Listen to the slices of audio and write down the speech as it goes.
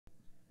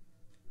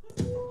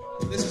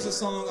This is a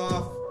song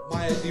off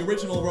the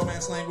original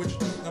Romance Language,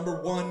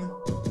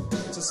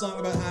 #1. It's a song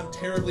about how I'm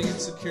terribly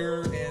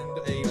insecure and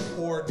a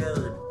poor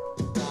nerd.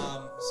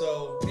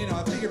 So, you know,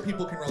 I figure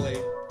people can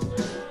relate.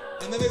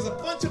 And then there's a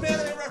bunch of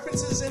anime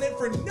references in it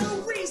for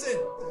no reason.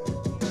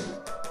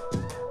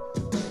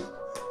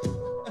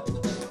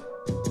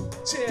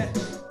 Yeah.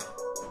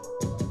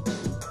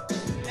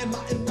 Am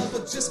I in love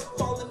or just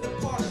falling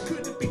apart?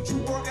 Could it be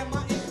true or am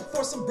I in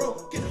for some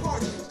broken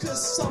heart?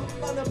 Cause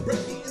someone to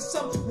break me and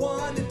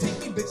someone to take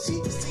me, but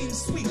she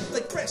seems sweet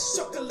like fresh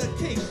chocolate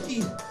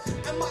cake-kee.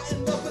 Am I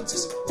in love or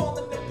just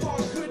falling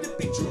apart? Could it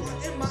be true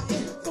or am I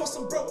in for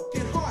some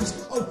broken hearts?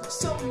 Oh,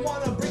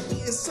 someone to break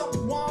me and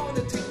someone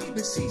to take me,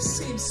 but she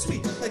seems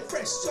sweet like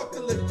fresh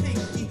chocolate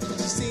cake-kee.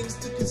 She seems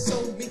to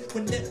console me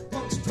when that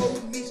punks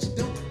told me she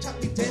don't chop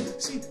me down.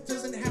 She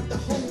doesn't have to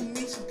hold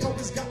me. She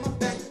always got my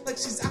back like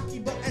she's Aki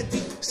but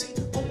Adi. She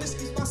always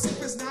keeps my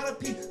secrets, not a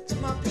peep to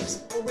my peeps,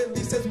 or at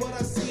least that's what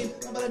I see.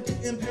 But I'm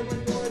getting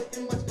paranoid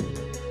and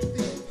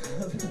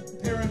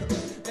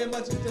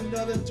much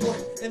another toy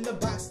in the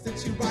box that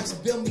she rocks.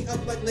 Build me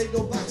up like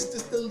Lego blocks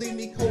just to leave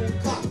me cold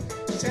cock.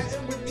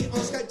 Chatting with me on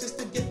Skype just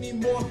to get me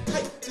more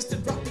hype, just to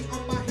drop me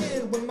on my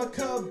head when my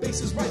cub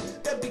base is right.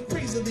 That'd be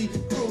crazily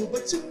cruel,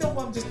 but you know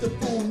I'm just a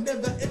fool.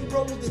 Never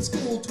enrolled in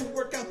school to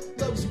work out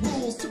love's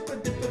rules. Super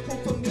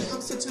difficult for me,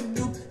 I'm such a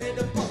noob and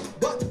a punk.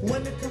 But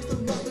when it comes to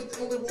love,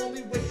 the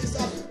only way is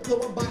up.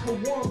 Though I buy her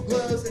warm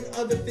gloves and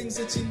other things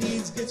that she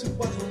needs. Get to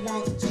what I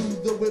want to,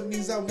 though it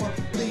means I want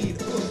to bleed.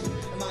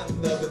 My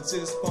love is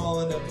just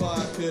falling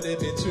apart. Could it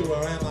be true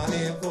or am I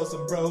in for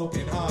some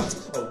broken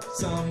hearts? Oh,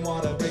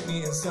 someone to break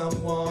me and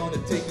someone to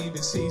take me,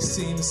 but she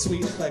seems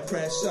sweet like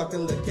fresh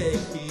chocolate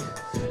cake-kee.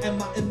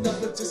 Am I in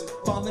love or just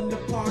falling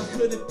apart?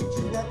 Could it be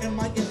true or am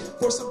I in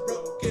for some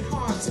broken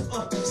hearts?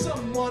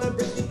 Someone to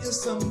break me and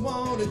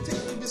someone to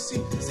take me, but she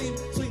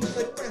seems sweet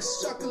like fresh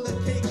chocolate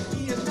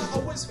cake-kee. And I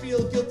always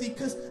feel guilty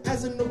cause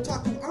as an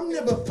otaku I'm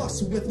never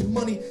fussed with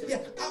money. Yeah,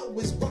 I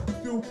always rock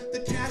through the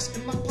cash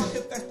in my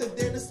pocket faster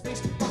than a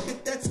space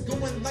rocket that's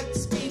going like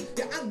speed.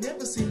 Yeah, I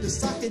never seem to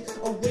sock it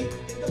away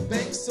in the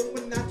bank. So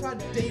when I tried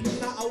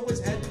dating, I always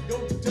had to go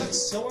Dutch.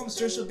 So I'm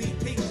sure she'll be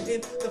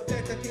hating the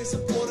fact I can't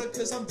support her,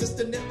 cause I'm just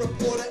a net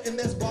reporter and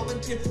that's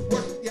volunteer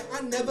work. Yeah,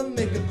 I never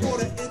make a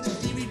quarter, and the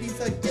DVDs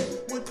I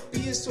get would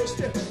be a short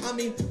strip. I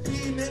mean,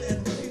 He-Man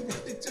and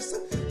it just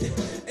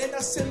and I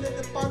sell it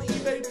up on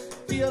eBay.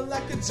 Feel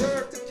like a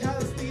jerk to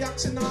cast the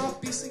auction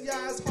off.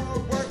 BCI's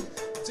hard work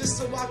just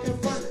so I can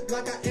front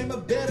like I am a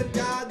better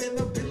guy than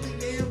I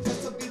really am.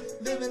 Plus I'll be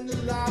living the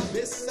life.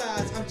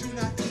 Besides, I'm too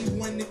naive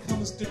when it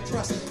comes to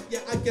trust.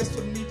 Yeah, I guess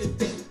for me to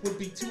think would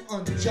be too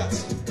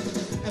unjust.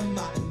 Am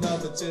I in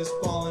love or just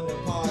falling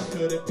apart?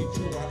 Could it be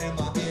true or am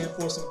I in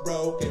for some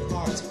broken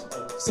hearts?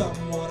 Oh,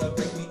 someone to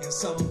break me and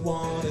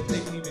someone to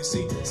take me, but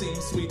she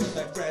seems sweet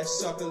like fresh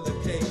chocolate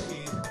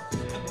cake-kee.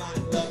 Am I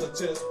in love or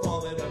just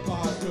falling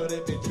apart? Could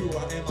it be true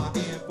or am I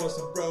in for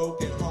some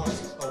broken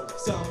hearts? Oh,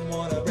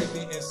 someone to break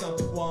me and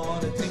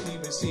someone to take me,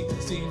 but she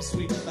seems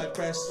sweet like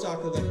fresh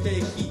chocolate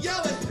cake-kee.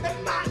 Yelling,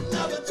 am I in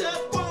love or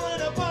just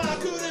falling apart?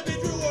 Could it be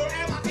true or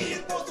am I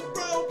in for some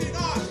broken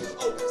hearts?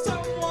 Oh,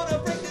 someone to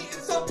break me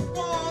and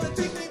someone to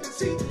take me, but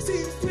she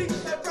seems sweet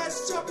like fresh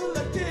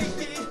chocolate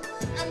cake-kee.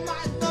 Am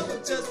I in love or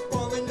just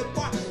falling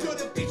apart? Could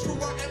it be true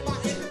or am I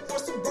in for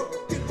some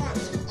broken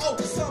hearts? Oh,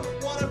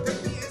 someone to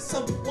break me and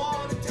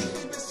someone to take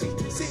me, but she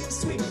seems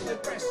sweet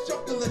like fresh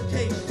chocolate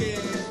cake-kee.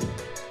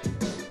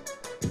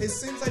 It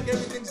seems like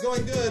everything's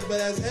going good, but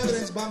as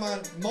evidenced by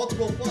my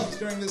multiple flops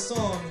during this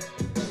song,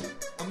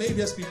 I may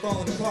just be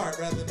falling apart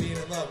rather than being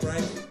in love,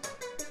 right?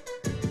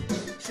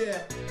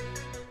 Yeah.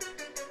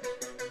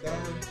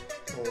 Darn,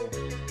 oh,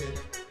 hit,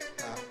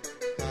 ha,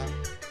 ha.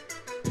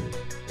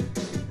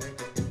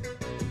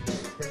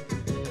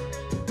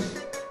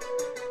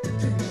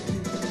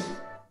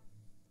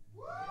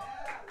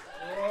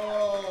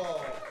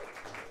 Oh,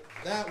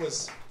 that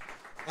was,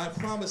 I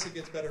promise it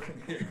gets better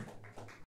from here.